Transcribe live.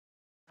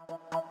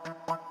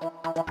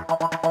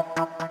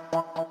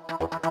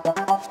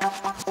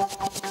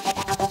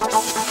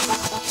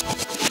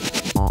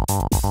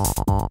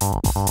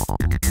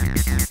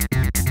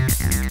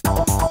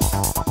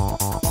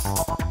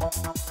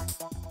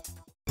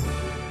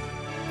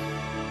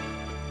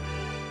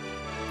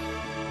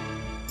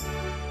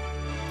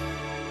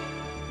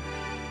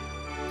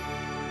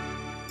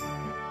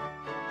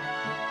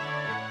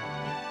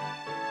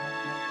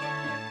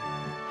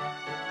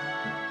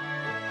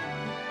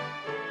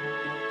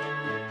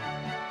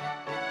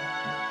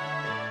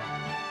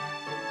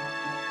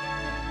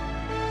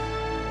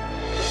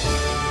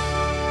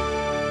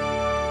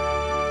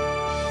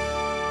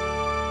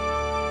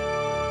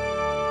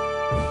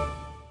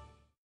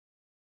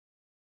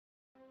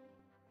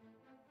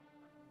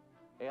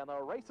And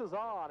the race is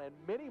on, and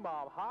Minnie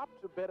Mom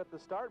hopped a bit at the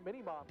start.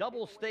 Minnie Mom.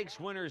 Double stakes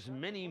winners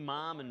Minnie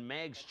Mom and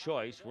Mag's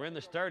Choice were in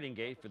the starting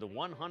gate for the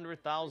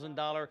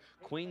 $100,000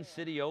 Queen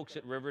City Oaks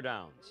at River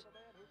Downs.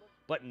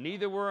 But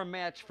neither were a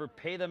match for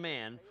Pay the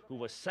Man, who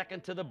was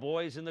second to the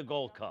boys in the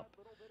Gold Cup.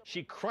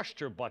 She crushed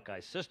her Buckeye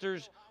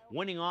sisters,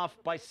 winning off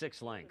by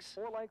 6 lengths.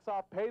 4 lengths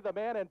off Pay the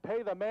Man, and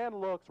Pay the Man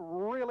looks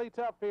really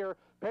tough here.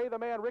 Pay the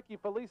Man, Ricky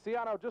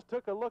Feliciano, just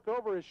took a look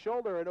over his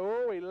shoulder, and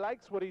oh, he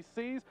likes what he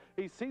sees.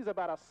 He sees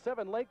about a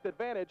 7-length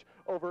advantage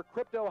over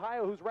Crypto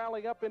Ohio, who's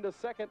rallying up into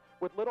second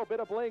with little bit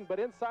of bling. But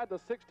inside the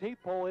 16th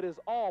pole, it is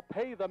all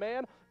Pay the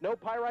Man. No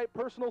Pyrite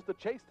Personals to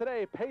chase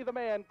today. Pay the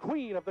Man,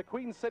 queen of the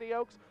Queen City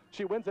Oaks.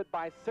 She wins it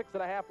by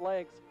 6.5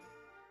 lengths.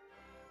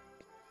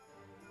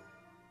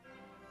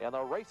 And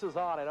the race is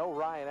on, and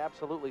Orion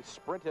absolutely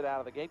sprinted out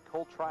of the gate.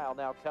 Cold Trial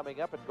now coming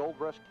up at Gold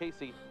Rush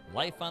Casey.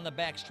 Life on the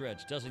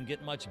backstretch doesn't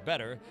get much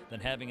better than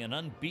having an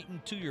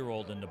unbeaten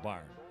 2-year-old in the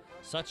barn.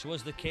 Such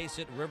was the case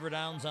at River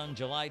Downs on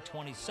July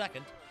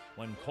 22nd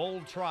when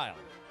Cold Trial,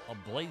 a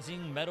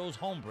Blazing Meadows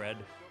homebred,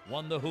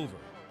 won the Hoover,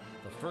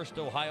 the first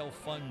Ohio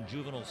Fun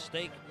Juvenile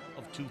Stake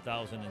of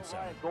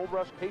 2007. Gold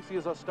Rush Casey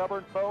is a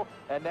stubborn foe,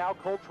 and now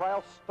Cold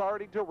Trial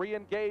starting to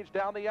re-engage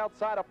down the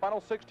outside. A final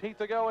 16th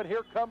to go, and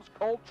here comes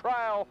Cold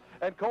Trial.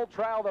 And Cold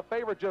Trial, the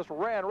favorite, just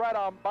ran right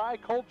on by.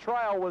 Cold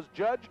Trial was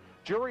judge,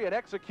 jury, and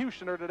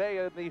executioner today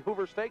in the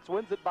Hoover Stakes,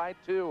 wins it by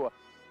 2.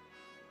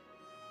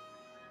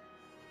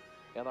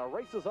 And the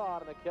race is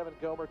on in the Kevin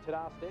Gomer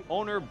Tada Stakes.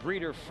 Owner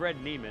breeder Fred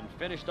Neiman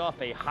finished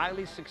off a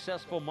highly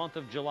successful month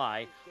of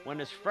July when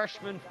his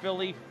freshman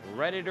filly,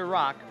 Ready to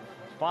Rock,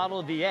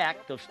 followed the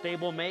act of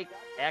stablemate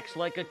Acts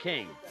Like a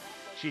King.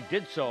 She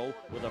did so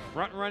with a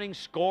front-running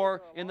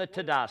score in the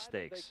Tada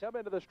Stakes. They come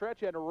into the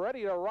stretch, and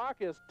Ready to Rock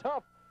is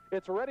tough.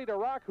 It's Ready to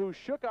Rock who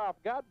shook off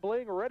Got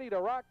Bling. Ready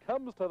to Rock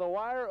comes to the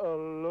wire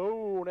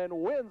alone and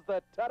wins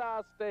the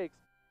Tada Stakes.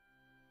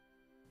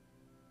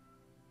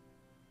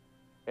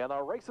 And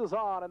the race is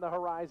on in the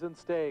Horizon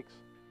Stakes.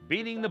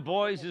 Beating the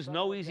boys is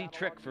no easy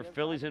trick for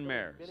fillies and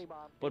mares,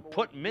 but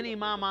put Minnie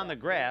Mom on the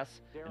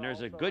grass, and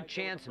there's a good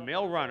chance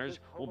male runners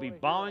will be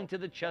bowing to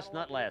the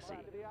Chestnut Lassie.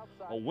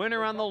 A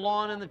winner on the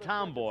lawn in the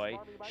Tomboy,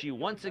 she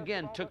once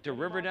again took to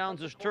River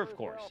Downs' turf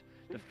course,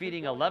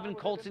 defeating 11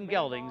 colts and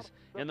geldings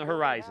in the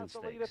Horizon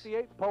Stakes. At the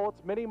 8th pole,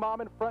 it's Minnie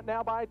Mom in front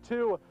now by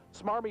 2.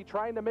 Smarmy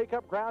trying to make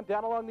up ground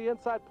down along the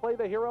inside. Play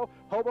the Hero.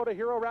 Hobo to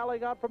Hero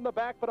rallying on from the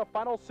back, but a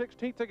final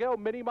 16th to go.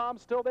 Minnie Mom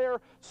still there.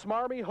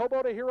 Smarmy,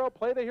 Hobo to Hero,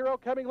 Play the Hero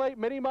coming late.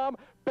 Minnie Mom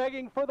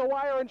begging for the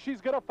wire, and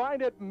she's going to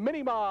find it.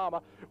 Minnie Mom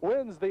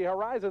wins the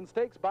Horizon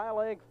Stakes by a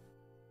length.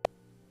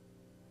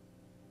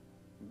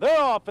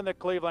 They're off in the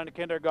Cleveland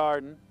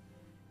Kindergarten.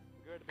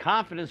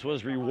 Confidence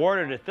was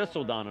rewarded at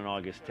Thistledown on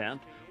August 10th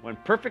when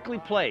Perfectly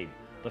Played,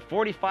 the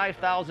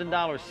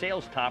 $45,000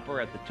 sales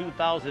topper at the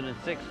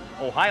 2006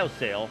 Ohio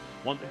sale,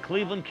 won the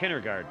Cleveland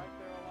Kindergarten.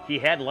 He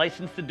had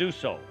license to do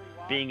so,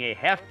 being a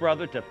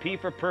half-brother to P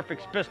for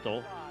Perfect's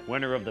Pistol,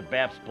 winner of the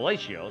Babs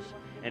Palacios,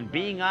 and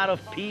being out of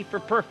P for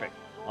Perfect,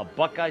 a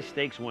Buckeye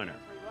Stakes winner.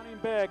 Running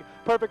big,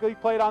 Perfectly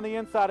Played on the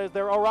inside as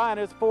their Orion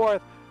is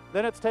 4th.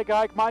 Then it's Take a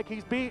Hike Mike,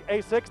 he's beat,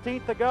 a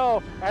 16th to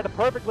go, and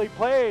Perfectly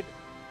Played.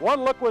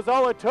 One look was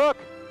all it took.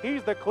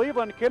 He's the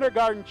Cleveland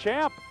Kindergarten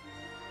champ.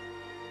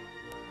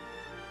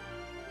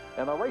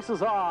 And the race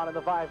is on in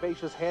the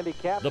Vivacious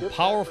Handicap. The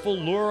powerful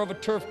lure of a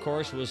turf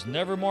course was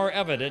never more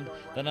evident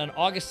than on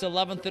August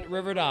 11th at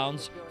River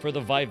Downs for the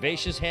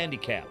Vivacious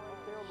Handicap.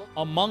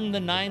 Among the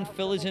 9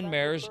 fillies and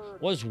mares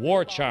was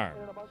War Charm.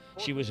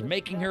 She was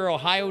making her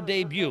Ohio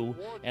debut,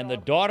 and the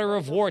daughter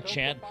of War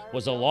Chant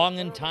was along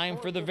in time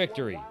for the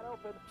victory.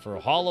 For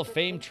Hall of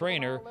Fame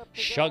trainer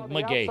Shug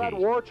McGahee.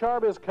 War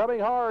Charm is coming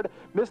hard.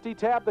 Misty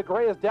Tab, the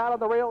gray, is down on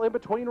the rail in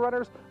between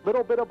runners.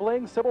 Little bit of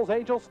bling. Sybil's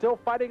Angel still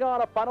fighting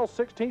on. A final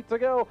 16th to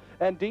go.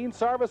 And Dean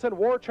Sarvis and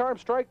War Charm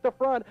strike the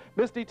front.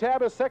 Misty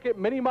Tab is second.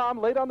 Minnie Mom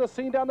late on the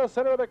scene down the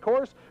center of the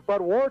course.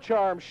 But War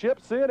Charm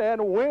ships in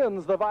and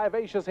wins the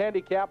Vivacious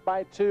Handicap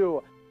by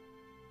 2.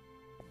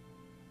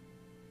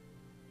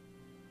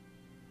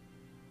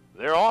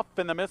 They're off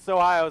in the Miss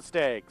Ohio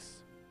Stakes.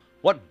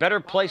 What better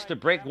place to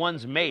break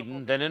one's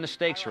maiden than in a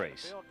stakes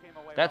race?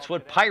 That's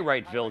what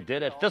Pyriteville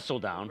did at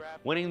Thistledown,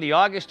 winning the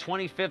August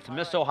 25th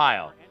Miss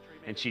Ohio.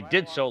 and she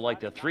did so like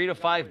the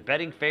 3-5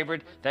 betting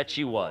favorite that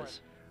she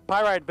was.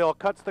 Pyriteville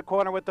cuts the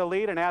corner with the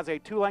lead and has a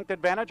 2-length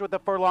advantage with a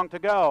furlong to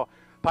go.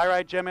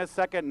 Pyrite Gem is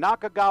second.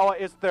 Nakagawa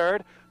is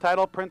third.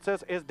 Title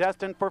Princess is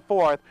destined for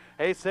fourth.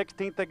 A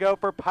 16th to go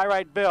for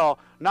Pyriteville.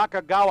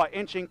 Nakagawa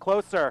inching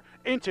closer.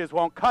 Inches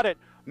won't cut it.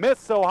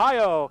 Miss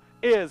Ohio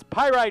is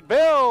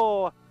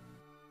Pyriteville.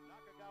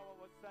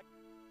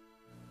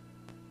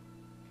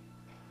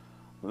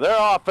 They're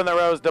off in the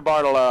Rose de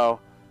Bartolo.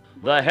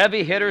 The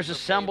heavy hitters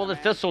assembled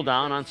at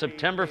Thistledown on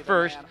September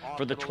 1st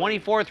for the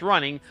 24th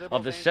running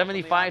of the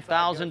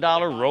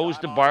 $75,000 Rose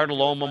de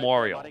Bartolo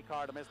Memorial.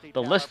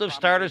 The list of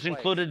starters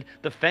included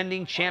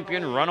defending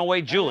champion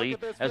Runaway Julie,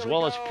 as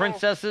well as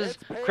princesses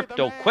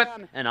Crypto Quip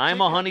and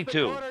I'm a Honey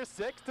Too.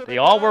 They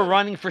all were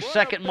running for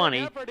second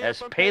money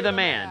as Pay the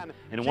Man,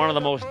 in one of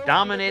the most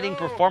dominating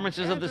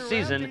performances of the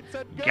season,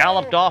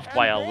 galloped off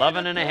by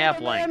 11.5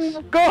 lengths.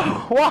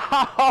 Go!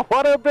 Wow,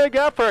 what a big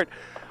effort.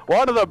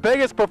 One of the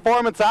biggest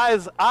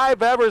performances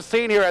I've ever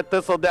seen here at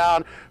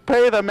Thistledown.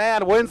 Pay the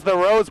Man wins the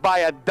Rose by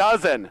a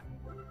dozen.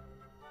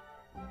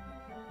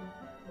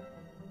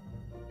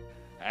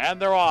 And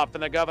they're off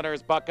in the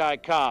Governor's Buckeye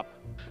Cup.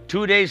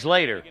 2 days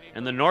later,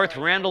 and the North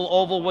Randall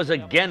Oval was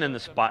again in the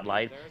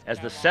spotlight as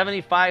the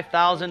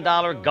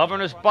 $75,000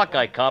 Governor's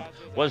Buckeye Cup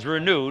was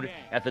renewed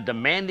at the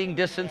demanding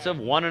distance of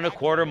 1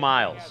 1/4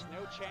 miles.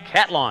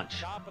 Cat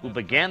Launch, who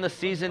began the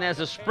season as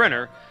a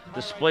sprinter,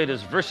 displayed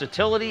his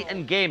versatility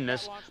and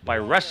gameness by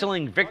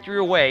wrestling victory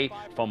away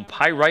from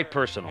Pyrite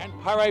Personal. And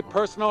Pyrite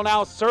Personal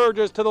now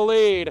surges to the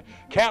lead.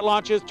 Cat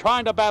Launch is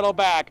trying to battle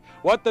back.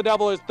 What the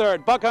Devil is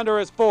third. Buck Hunter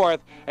is fourth.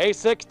 A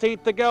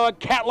 16th to go. And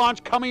Cat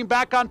Launch coming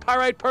back on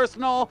Pyrite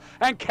Personal.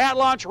 And Cat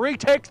Launch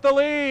retakes the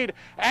lead.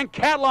 And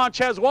Cat Launch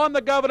has won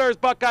the Governor's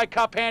Buckeye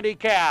Cup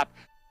handicap.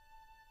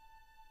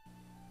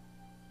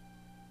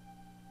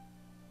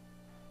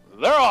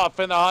 They're off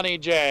in the Honey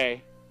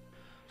J.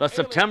 The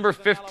September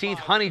 15th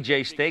Honey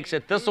J Stakes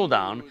at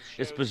Thistledown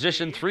is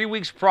positioned 3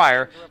 weeks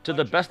prior to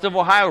the Best of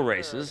Ohio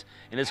races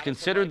and is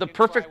considered the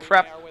perfect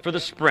prep for the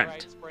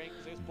sprint.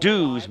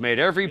 Dews made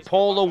every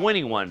pole a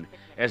winning one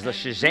as the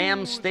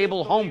Shazam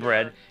Stable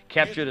Homebred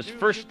captured his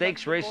first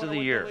stakes race of the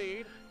year.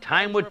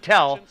 Time would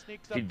tell if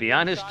he'd be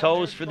on his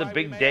toes for the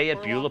big day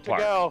at Beulah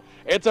Park.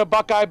 It's a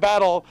Buckeye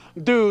battle.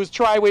 Dews,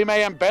 Try We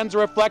May, and Ben's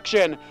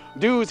Reflection.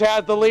 Dews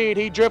has the lead.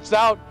 He drifts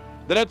out.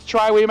 Then it's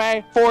Try We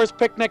May. Forest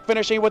Picnic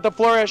finishing with the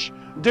flourish.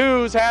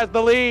 Dews has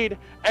the lead,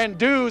 and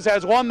Dews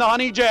has won the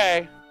Honey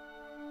J.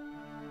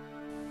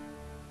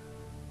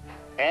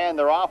 And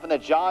they're off in the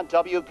John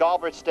W.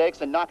 Galbraith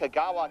Stakes in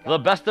Nakagawa. The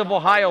Best of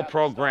Ohio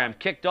program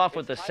kicked off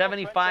with the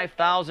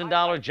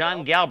 $75,000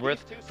 John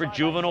Galbraith for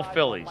juvenile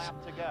fillies.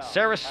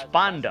 Sarah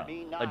Sponda,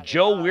 a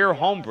Joe Weir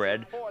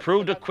homebred,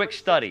 proved a quick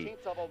study.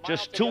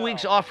 Just 2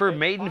 weeks off her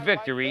maiden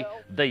victory,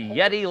 the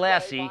Yeti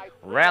Lassie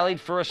rallied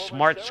for a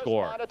smart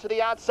score. To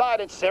the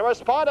outside, and Sarah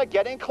Sponda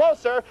getting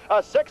closer.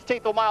 A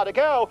 16th of a mile to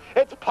go.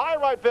 It's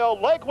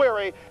Pyriteville, Lake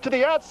Weary to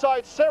the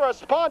outside. Sarah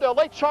Sponda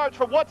late charge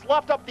from what's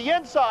left up the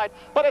inside,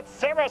 but it's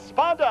Sarah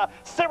Sponda.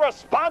 Sarah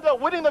Sponda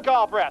winning the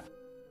Galbraith.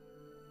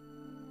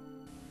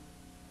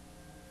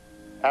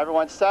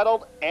 Everyone's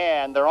settled,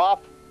 and they're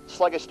off.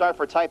 Sluggish start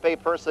for Type A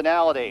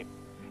Personality.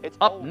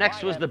 Up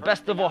next was the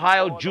Best of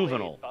Ohio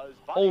Juvenile,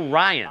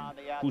 Orion,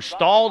 who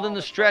stalled in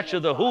the stretch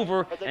of the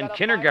Hoover and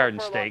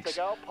Kindergarten Stakes,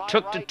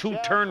 took to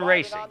two-turn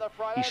racing.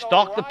 He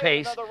stalked the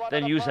pace,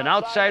 then used an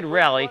outside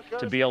rally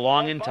to be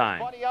along in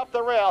time. Up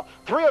the rail,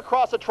 3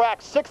 across the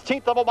track,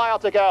 16th of a mile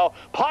to go.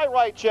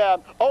 Pyrite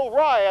Gem,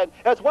 Orion,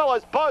 as well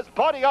as Buzz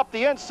Buddy up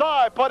the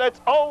inside, but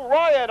it's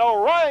Orion.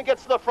 Orion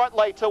gets to the front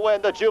late to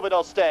win the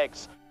Juvenile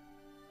Stakes.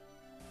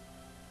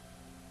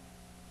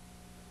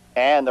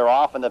 And they're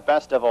off in the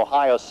Best of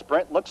Ohio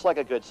sprint. Looks like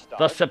a good start.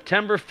 The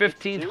September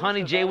 15th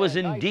Honey J was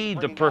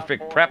indeed the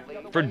perfect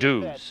prep for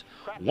Dews.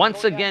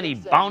 Once again, he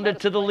bounded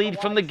to the lead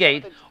from the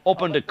gate,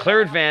 opened a clear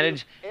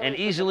advantage, and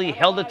easily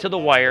held it to the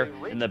wire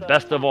in the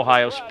Best of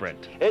Ohio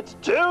sprint. It's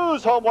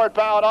Dews homeward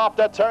bound off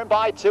the turn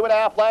by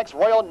 2.5 lengths.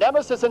 Royal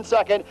Nemesis in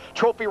second.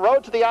 Trophy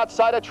Road to the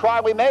outside of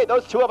Try We May.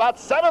 Those two about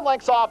 7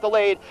 lengths off the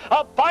lead.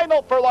 A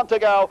final furlong to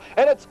go,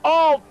 and it's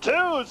all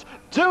Dews.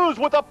 Dews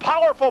with a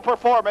powerful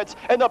performance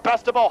in the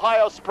Best of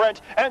Ohio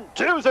sprint. And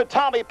Dews and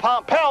Tommy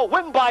Pompel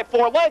win by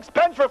 4 lengths.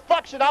 Ben's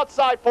Reflection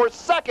outside for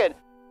second.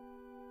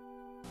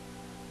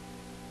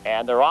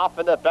 And they're off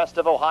in the Best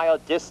of Ohio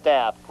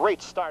Distaff.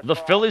 Great start. The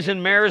fillies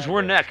and mares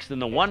were next in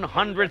the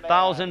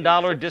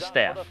 $100,000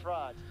 Distaff.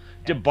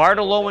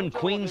 DeBartolo and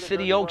Queen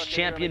City Oaks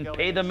champion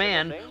Pay the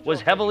Man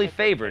was heavily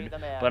favored,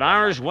 but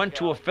honors went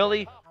to a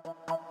filly